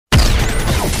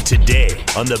Today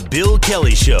on The Bill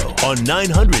Kelly Show on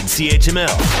 900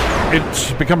 CHML.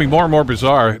 It's becoming more and more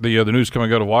bizarre, the news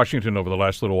coming out of Washington over the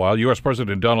last little while. U.S.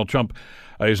 President Donald Trump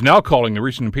is now calling the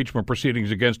recent impeachment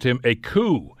proceedings against him a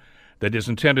coup that is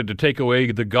intended to take away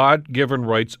the God-given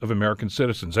rights of American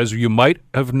citizens. As you might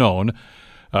have known,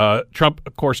 Trump,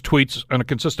 of course, tweets on a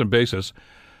consistent basis.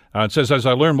 It says, as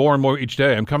I learn more and more each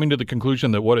day, I'm coming to the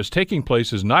conclusion that what is taking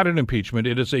place is not an impeachment,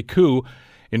 it is a coup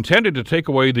intended to take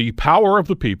away the power of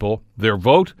the people, their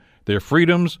vote, their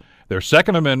freedoms, their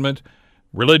Second Amendment,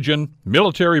 religion,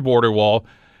 military border wall,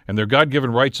 and their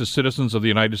God-given rights as citizens of the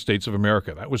United States of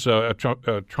America. That was a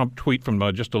Trump tweet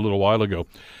from just a little while ago.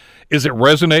 Is it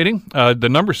resonating? The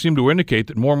numbers seem to indicate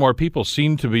that more and more people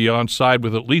seem to be on side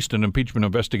with at least an impeachment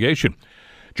investigation.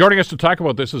 Joining us to talk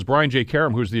about this is Brian J.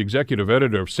 Karam, who's the executive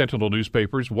editor of Sentinel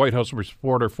Newspapers, White House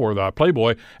reporter for the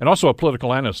Playboy, and also a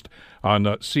political analyst on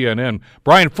CNN.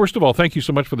 Brian, first of all, thank you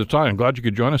so much for the time. I'm glad you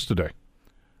could join us today.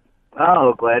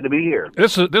 Oh, glad to be here.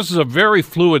 This is a very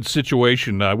fluid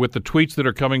situation with the tweets that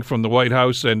are coming from the White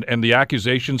House and the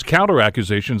accusations,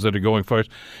 counter-accusations that are going forth.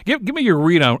 Give me your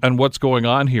read on what's going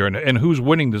on here and who's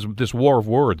winning this war of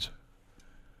words.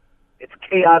 It's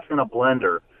chaos in a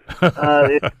blender.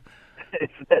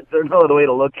 There's no other way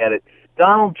to look at it.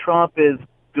 Donald Trump is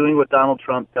doing what Donald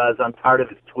Trump does. I'm tired of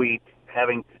his tweets.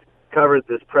 Having covered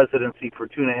this presidency for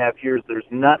 2.5 years, there's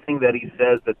nothing that he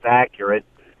says that's accurate.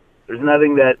 There's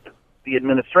nothing that the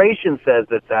administration says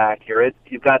that's accurate.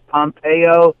 You've got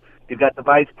Pompeo, you've got the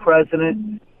vice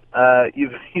president,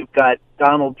 you've got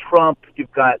Donald Trump,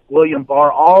 you've got William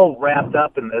Barr, all wrapped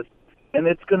up in this, and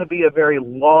it's going to be a very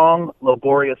long,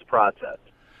 laborious process.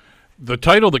 The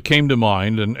title that came to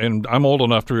mind, and I'm old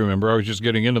enough to remember, I was just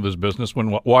getting into this business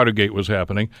when Watergate was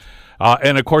happening,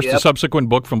 and of course the subsequent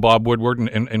book from Bob Woodward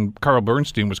and Carl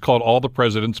Bernstein was called All the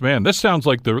President's Men. This sounds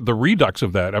like the redux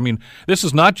of that. I mean, this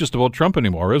is not just about Trump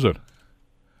anymore, is it?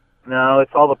 No,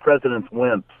 it's all the president's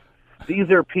wimps.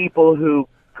 These are people who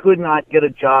could not get a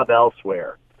job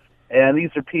elsewhere, and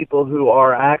these are people who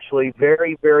are actually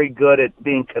very, very good at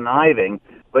being conniving,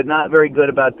 but not very good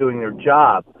about doing their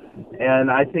job. And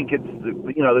I think it's,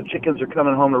 the chickens are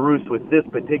coming home to roost with this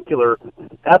particular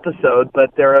episode,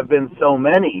 but there have been so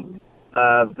many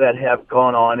that have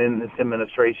gone on in this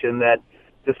administration that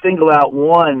to single out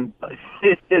one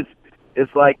is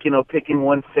like, picking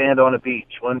one sand on a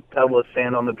beach, one pebble of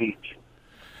sand on the beach.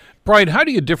 Brian, how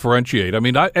do you differentiate? I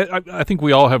mean, I think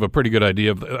we all have a pretty good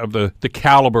idea of the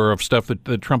caliber of stuff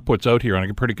that Trump puts out here on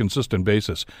a pretty consistent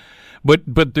basis.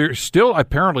 But there still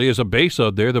apparently is a base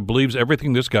out there that believes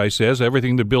everything this guy says,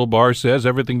 everything that Bill Barr says,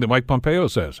 everything that Mike Pompeo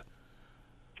says.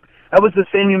 That was the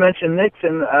same. You mentioned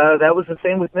Nixon. That was the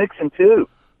same with Nixon, too.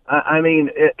 I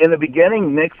mean, in the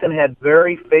beginning, Nixon had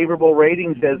very favorable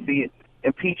ratings as the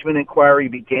impeachment inquiry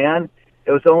began.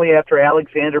 It was only after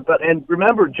Alexander, and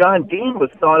remember, John Dean was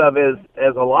thought of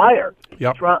as a liar.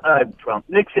 Yep.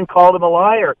 Nixon called him a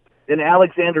liar. Then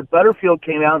Alexander Butterfield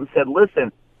came out and said,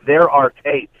 listen, there are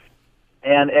tapes.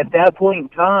 And at that point in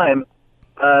time,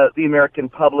 the American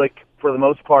public, for the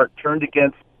most part, turned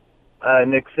against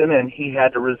Nixon, and he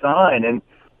had to resign. And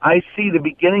I see the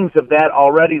beginnings of that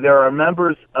already. There are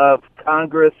members of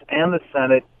Congress and the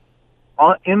Senate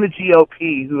in the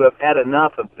GOP who have had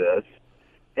enough of this.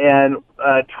 And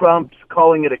Trump's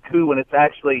calling it a coup when it's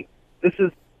actually, this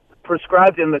is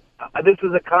prescribed this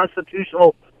is a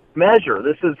constitutional measure.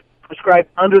 This is prescribed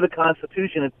under the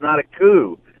Constitution. It's not a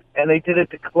coup. And they did it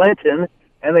to Clinton,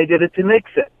 and they did it to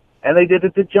Nixon, and they did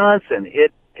it to Johnson.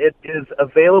 It is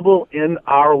available in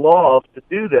our laws to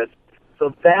do this.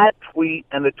 So that tweet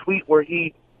and the tweet where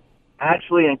he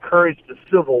actually encouraged a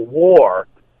civil war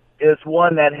is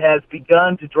one that has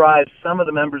begun to drive some of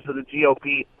the members of the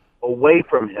GOP away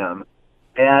from him.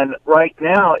 And right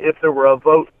now, if there were a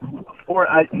vote for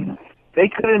it, they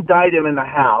could indict him in the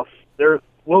House. There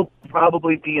will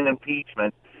probably be an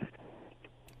impeachment.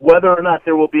 Whether or not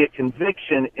there will be a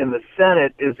conviction in the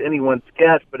Senate is anyone's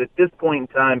guess, but at this point in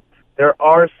time, there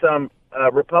are some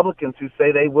Republicans who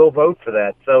say they will vote for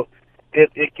that. So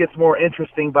it gets more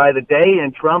interesting by the day,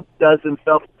 and Trump does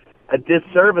himself a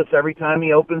disservice every time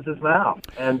he opens his mouth,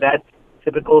 and that's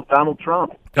typical of Donald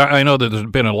Trump. I know that there's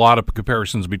been a lot of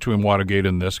comparisons between Watergate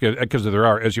and this, because there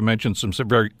are, as you mentioned, some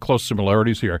very close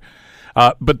similarities here.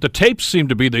 But the tapes seem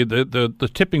to be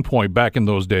the tipping point back in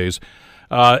those days.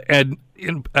 And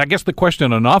I guess the question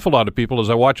in an awful lot of people, as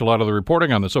I watch a lot of the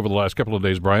reporting on this over the last couple of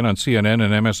days, Brian, on CNN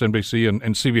and MSNBC and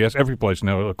CBS, every place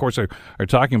now, of course, are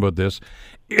talking about this.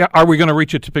 Are we going to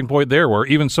reach a tipping point there where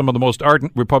even some of the most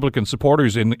ardent Republican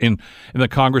supporters in the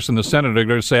Congress and the Senate are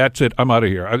going to say, that's it, I'm out of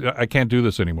here. I can't do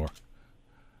this anymore?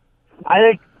 I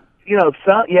think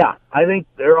I think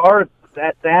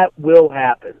that will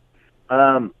happen.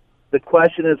 The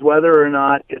question is whether or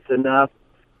not it's enough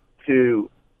to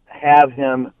have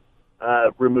him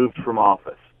removed from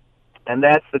office. And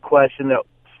that's the question that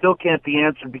still can't be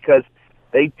answered because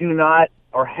they do not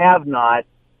or have not.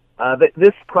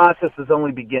 This process is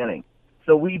only beginning.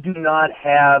 So we do not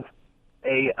have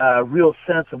a real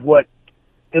sense of what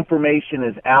information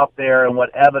is out there and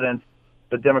what evidence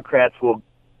the Democrats will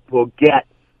get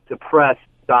to press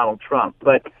Donald Trump.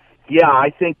 But, yeah, I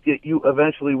think that you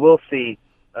eventually will see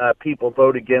people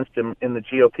vote against him in the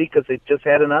GOP because they've just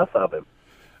had enough of him.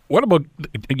 What about,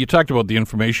 you talked about the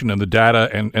information and the data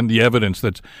and the evidence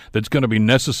that's going to be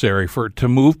necessary to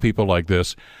move people like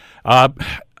this.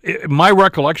 My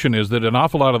recollection is that an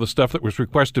awful lot of the stuff that was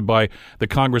requested by the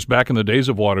Congress back in the days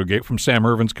of Watergate from Sam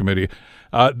Ervin's committee,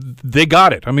 they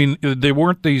got it. I mean, they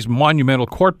weren't these monumental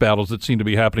court battles that seem to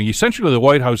be happening. Essentially, the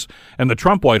White House, and the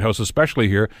Trump White House especially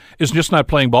here, is just not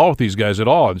playing ball with these guys at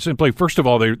all. And simply, first of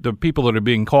all, the people that are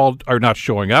being called are not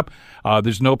showing up.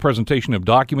 There's no presentation of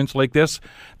documents like this.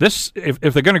 If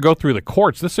they're going to go through the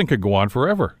courts, this thing could go on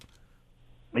forever.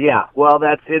 Yeah, well,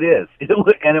 it is.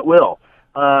 And it will.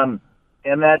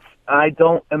 And I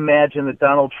don't imagine that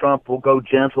Donald Trump will go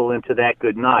gentle into that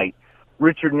good night.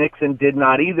 Richard Nixon did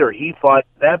not either. He thought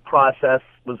that process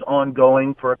was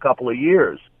ongoing for a couple of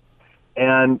years.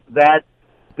 And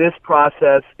this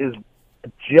process is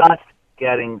just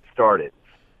getting started.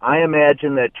 I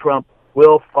imagine that Trump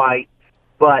will fight,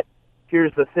 but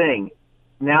here's the thing.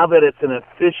 Now that it's an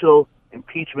official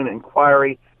impeachment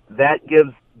inquiry, that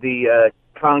gives the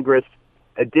Congress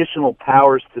additional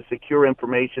powers to secure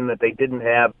information that they didn't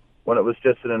have when it was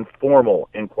just an informal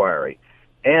inquiry.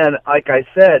 And like I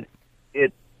said,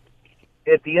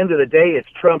 at the end of the day, it's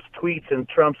Trump's tweets and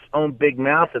Trump's own big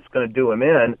mouth that's going to do him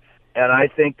in. And I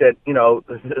think that,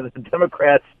 the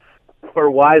Democrats are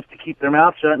wise to keep their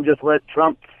mouth shut and just let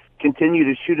Trump continue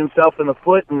to shoot himself in the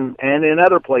foot and in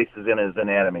other places in his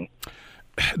anatomy.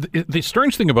 The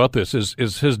strange thing about this is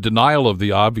his denial of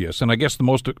the obvious, and I guess the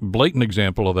most blatant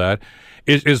example of that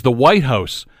is the White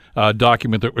House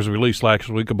document that was released last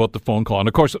week about the phone call. And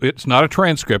of course, it's not a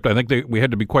transcript. I think we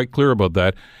had to be quite clear about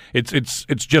that. It's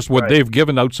just what they've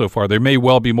given out so far. There may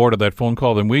well be more to that phone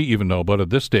call than we even know about at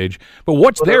this stage. But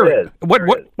what's there?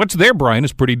 What's there, Brian,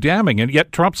 is pretty damning, and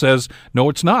yet Trump says no,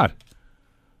 it's not.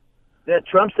 Yeah,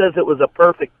 Trump says it was a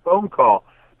perfect phone call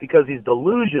because he's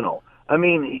delusional. I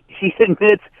mean, he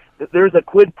admits that there's a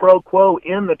quid pro quo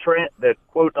in the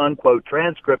quote-unquote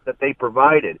transcript that they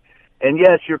provided. And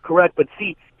yes, you're correct, but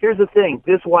see, here's the thing.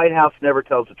 This White House never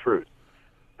tells the truth.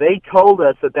 They told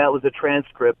us that was a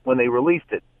transcript when they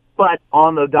released it, but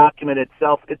on the document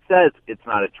itself, it says it's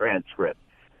not a transcript.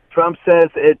 Trump says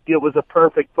it was a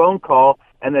perfect phone call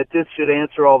and that this should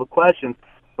answer all the questions,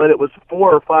 but it was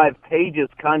 4 or 5 pages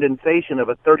condensation of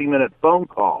a 30-minute phone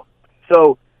call.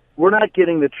 So we're not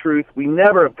getting the truth. We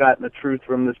never have gotten the truth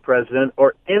from this president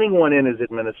or anyone in his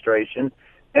administration,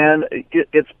 and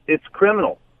it's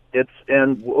criminal.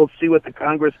 And we'll see what the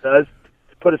Congress does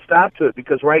to put a stop to it,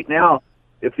 because right now,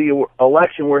 if the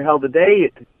election were held today,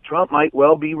 Trump might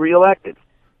well be reelected.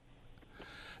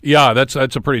 Yeah, that's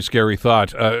a pretty scary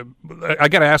thought. I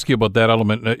got to ask you about that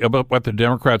element, about what the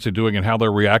Democrats are doing and how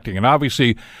they're reacting. And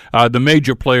obviously, the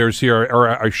major players here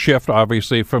are a shift,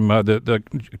 obviously, from the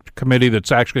committee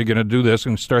that's actually going to do this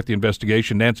and start the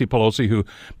investigation. Nancy Pelosi, who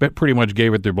pretty much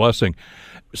gave it their blessing.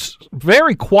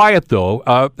 Very quiet, though,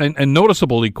 and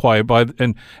noticeably quiet,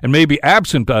 and maybe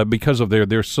absent because of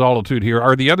their solitude here,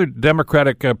 are the other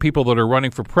Democratic people that are running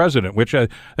for president, which I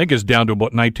think is down to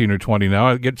about 19 or 20 now.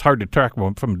 It's hard to track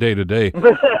them from day to day.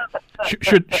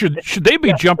 Should they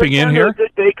be jumping in here?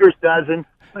 Baker's dozen.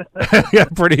 Yeah,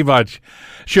 pretty much.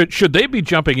 Should they be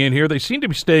jumping in here? They seem to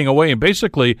be staying away and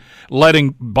basically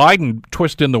letting Biden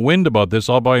twist in the wind about this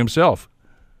all by himself.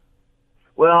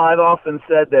 Well, I've often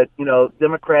said that,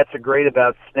 Democrats are great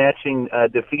about snatching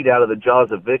defeat out of the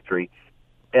jaws of victory.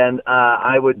 And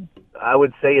I would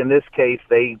say in this case,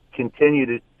 they continue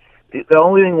to. The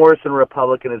only thing worse than a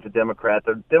Republican is a Democrat.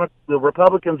 The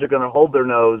Republicans are going to hold their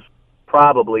nose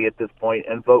probably at this point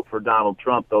and vote for Donald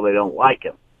Trump, though they don't like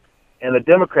him. And the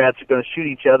Democrats are going to shoot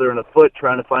each other in the foot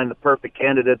trying to find the perfect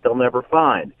candidate they'll never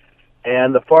find.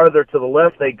 And the farther to the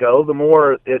left they go, the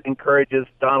more it encourages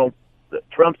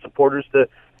Trump supporters to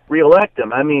reelect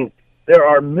him. I mean, there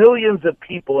are millions of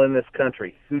people in this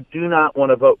country who do not want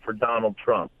to vote for Donald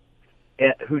Trump,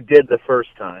 and who did the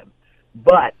first time.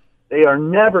 But they are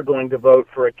never going to vote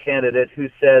for a candidate who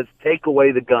says, take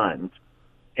away the guns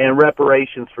and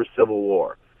reparations for civil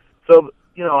war. So,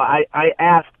 I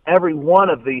asked every one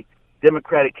of the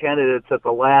Democratic candidates at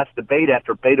the last debate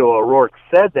after Beto O'Rourke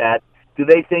said that, do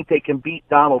they think they can beat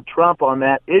Donald Trump on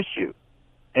that issue?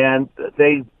 And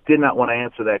they did not want to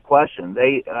answer that question.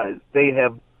 They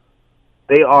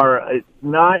are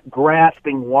not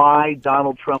grasping why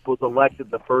Donald Trump was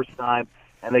elected the first time,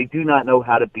 and they do not know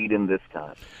how to beat him this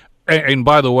time. And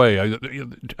by the way,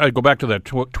 I go back to that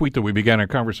tweet that we began our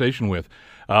conversation with.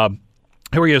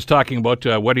 Here he is talking about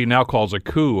what he now calls a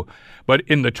coup. But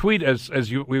in the tweet, as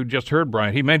we just heard,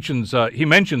 Brian, he mentions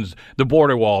the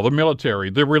border wall, the military,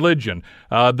 the religion,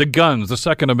 the guns, the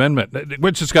Second Amendment,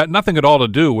 which has got nothing at all to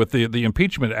do with the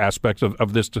impeachment aspects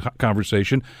of this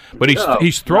conversation. But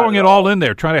he's throwing it all in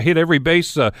there, trying to hit every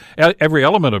base, every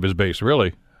element of his base,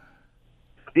 really.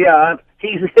 Yeah,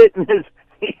 he's hitting his.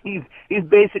 He's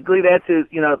basically, that's his,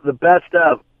 the best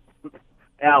of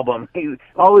album.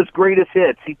 All his greatest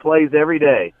hits he plays every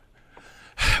day.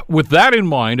 With that in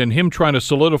mind, and him trying to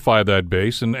solidify that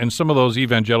base, and some of those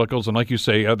evangelicals, and like you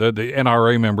say, the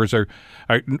NRA members are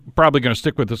probably going to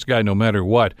stick with this guy no matter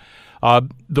what.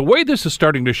 The way this is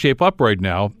starting to shape up right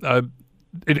now,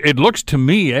 it looks to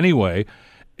me anyway,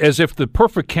 as if the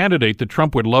perfect candidate that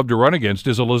Trump would love to run against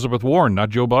is Elizabeth Warren, not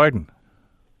Joe Biden.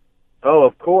 Oh,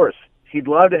 of course. He'd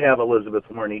love to have Elizabeth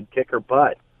Warren. He'd kick her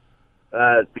butt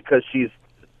because she's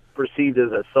perceived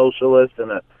as a socialist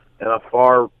and a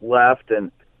far left, and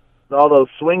all those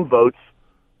swing votes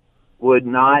would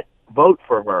not vote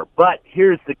for her. But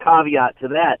here's the caveat to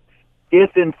that.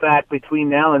 If, in fact, between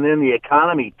now and then the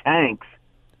economy tanks,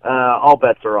 all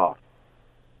bets are off.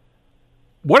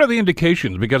 What are the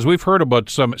indications? Because we've heard about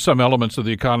some elements of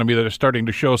the economy that are starting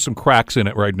to show some cracks in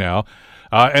it right now.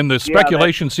 And the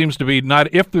speculation seems to be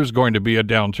not if there's going to be a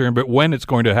downturn, but when it's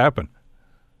going to happen.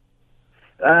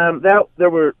 There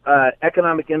were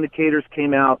economic indicators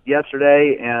came out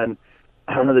yesterday, and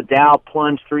the Dow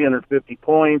plunged 350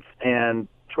 points, and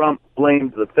Trump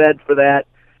blamed the Fed for that.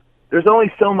 There's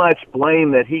only so much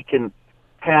blame that he can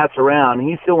pass around.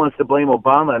 He still wants to blame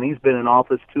Obama, and he's been in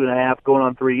office 2.5, going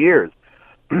on 3 years.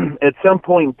 At some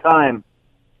point in time,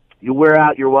 you wear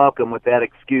out your welcome with that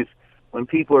excuse. When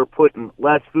people are putting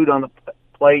less food on the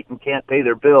plate and can't pay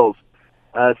their bills,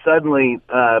 suddenly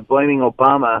blaming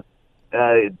Obama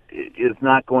is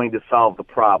not going to solve the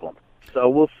problem. So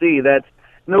we'll see.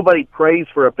 Nobody prays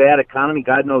for a bad economy.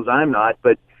 God knows I'm not,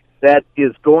 but that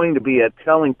is going to be a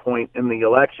telling point in the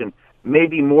election,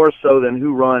 maybe more so than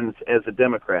who runs as a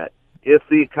Democrat. If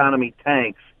the economy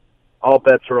tanks, all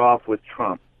bets are off with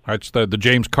Trump. It's the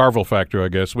James Carville factor, I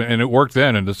guess, and it worked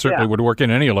then, and it certainly would work in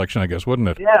any election, I guess, wouldn't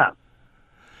it? Yeah.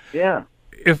 Yeah.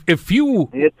 If you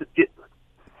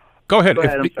go ahead.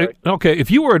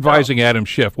 If you were advising Adam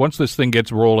Schiff, once this thing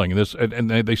gets rolling,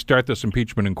 and they start this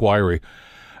impeachment inquiry,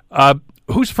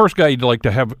 who's the first guy you'd like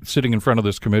to have sitting in front of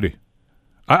this committee?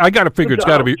 I got to figure it's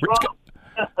got to be.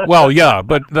 Well, yeah,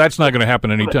 but that's not going to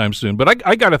happen anytime soon. But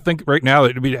I got to think right now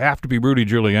that it would have to be Rudy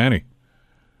Giuliani.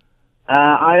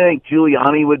 I think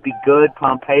Giuliani would be good.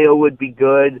 Pompeo would be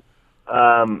good.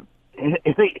 The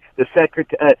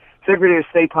Secretary of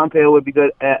State Pompeo would be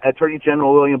good. Attorney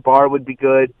General William Barr would be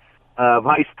good.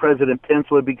 Vice President Pence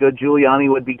would be good. Giuliani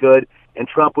would be good. And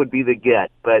Trump would be the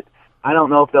get. But I don't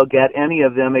know if they'll get any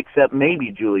of them except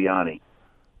maybe Giuliani.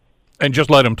 And just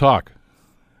let him talk.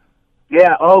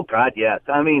 Yeah. Oh, God, yes.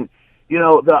 I mean,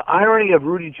 the irony of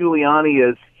Rudy Giuliani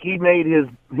is he made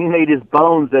his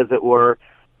bones, as it were,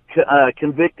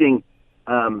 convicting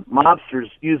mobsters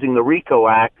using the RICO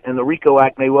Act, and the RICO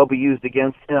Act may well be used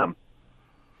against him.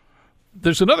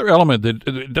 There's another element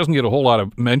that doesn't get a whole lot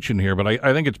of mention here, but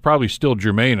I think it's probably still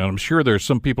germane, and I'm sure there's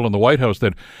some people in the White House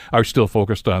that are still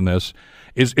focused on this,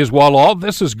 is while all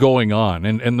this is going on,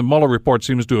 and the Mueller report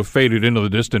seems to have faded into the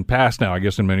distant past now, I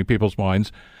guess, in many people's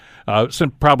minds,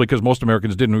 probably because most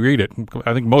Americans didn't read it.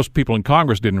 I think most people in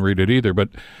Congress didn't read it either. But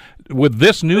with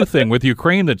this new thing with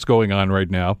Ukraine that's going on right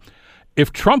now,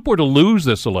 if Trump were to lose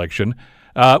this election,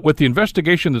 with the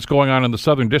investigation that's going on in the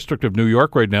Southern District of New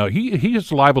York right now, he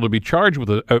is liable to be charged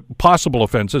with possible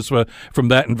offenses from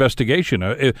that investigation.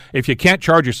 If you can't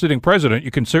charge a sitting president,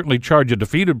 you can certainly charge a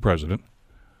defeated president.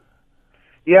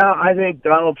 Yeah, I think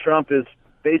Donald Trump is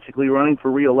basically running for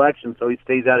re-election so he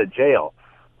stays out of jail.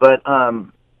 But,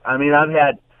 I've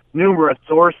had numerous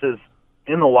sources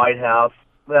in the White House,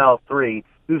 3,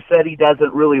 who said he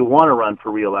doesn't really want to run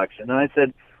for re-election. And I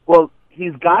said, well,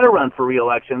 he's got to run for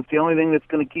re-election. It's the only thing that's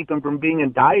going to keep him from being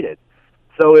indicted.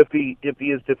 So if he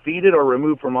is defeated or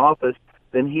removed from office,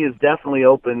 then he is definitely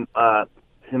open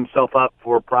himself up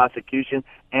for prosecution,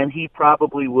 and he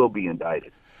probably will be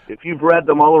indicted. If you've read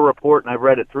the Mueller report, and I've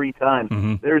read it 3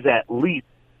 times, there's at least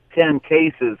 10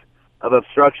 cases of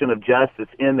obstruction of justice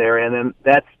in there, and then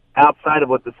that's outside of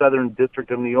what the Southern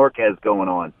District of New York has going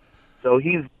on. So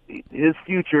his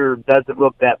future doesn't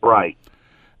look that bright.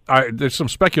 There's some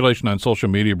speculation on social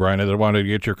media, Brian, that I wanted to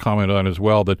get your comment on as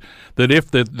well, that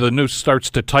if the noose starts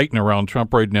to tighten around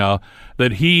Trump right now,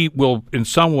 that he will in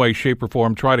some way, shape, or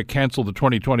form try to cancel the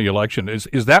 2020 election.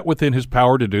 Is that within his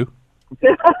power to do?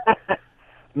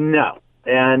 No.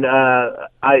 And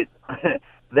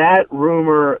that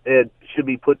rumor, it should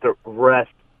be put to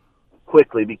rest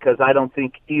quickly, because I don't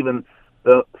think even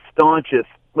the staunchest,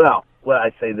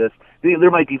 I say this,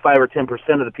 there might be 5 or 10%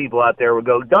 of the people out there would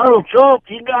go, Donald Trump,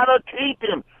 you gotta keep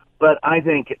him. But I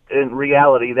think in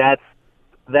reality that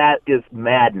is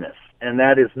madness, and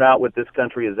that is not what this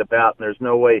country is about, and there's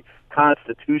no way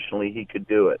constitutionally he could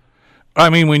do it.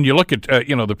 I mean, when you look at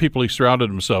the people he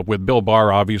surrounded himself with, Bill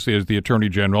Barr obviously as the Attorney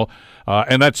General,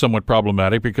 and that's somewhat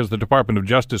problematic because the Department of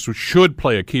Justice should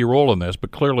play a key role in this, but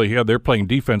clearly they're playing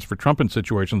defense for Trump in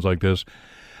situations like this.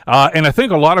 And I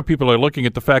think a lot of people are looking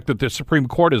at the fact that the Supreme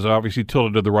Court is obviously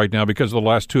tilted to the right now because of the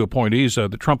last two appointees, the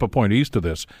Trump appointees to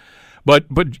this. But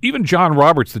even John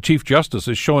Roberts, the Chief Justice,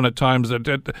 has shown at times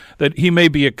that he may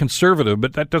be a conservative,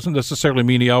 but that doesn't necessarily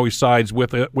mean he always sides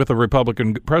with a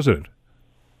Republican president.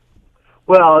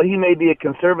 Well, he may be a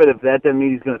conservative. That doesn't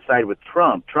mean he's going to side with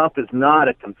Trump. Trump is not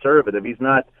a conservative. He's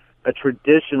not a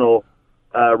traditional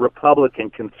Republican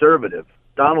conservative.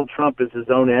 Donald Trump is his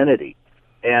own entity,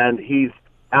 and he's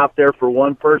out there for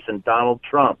one person, Donald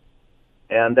Trump.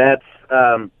 And that's,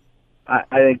 I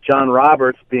think John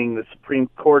Roberts, being the Supreme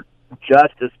Court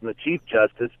Justice and the Chief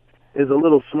Justice, is a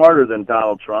little smarter than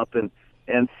Donald Trump, and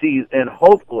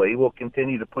hopefully will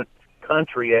continue to put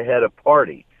country ahead of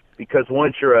party. Because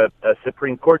once you're a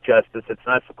Supreme Court Justice, it's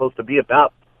not supposed to be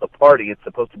about the party. It's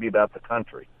supposed to be about the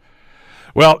country.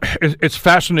 Well, it's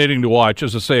fascinating to watch,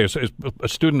 as I say, as a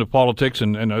student of politics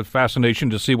and a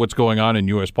fascination to see what's going on in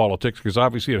U.S. politics, because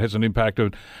obviously it has an impact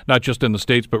of not just in the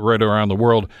States, but right around the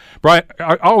world. Brian,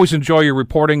 I always enjoy your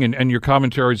reporting and your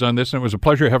commentaries on this, and it was a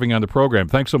pleasure having you on the program.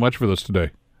 Thanks so much for this today.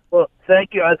 Well,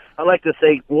 thank you. I'd like to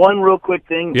say one real quick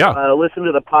thing. Yeah. Listen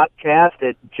to the podcast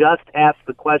at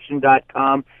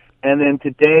justaskthequestion.com. And then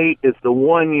today is the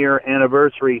 1-year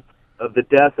anniversary of the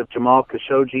death of Jamal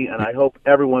Khashoggi, and I hope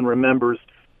everyone remembers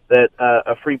that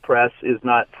a free press is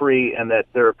not free, and that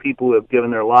there are people who have given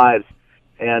their lives,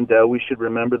 and we should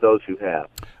remember those who have.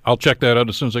 I'll check that out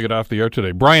as soon as I get off the air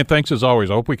today. Brian, thanks as always.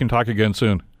 I hope we can talk again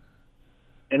soon.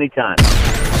 Anytime.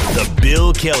 The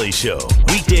Bill Kelly Show,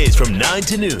 weekdays from 9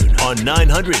 to noon on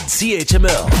 900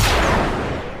 CHML.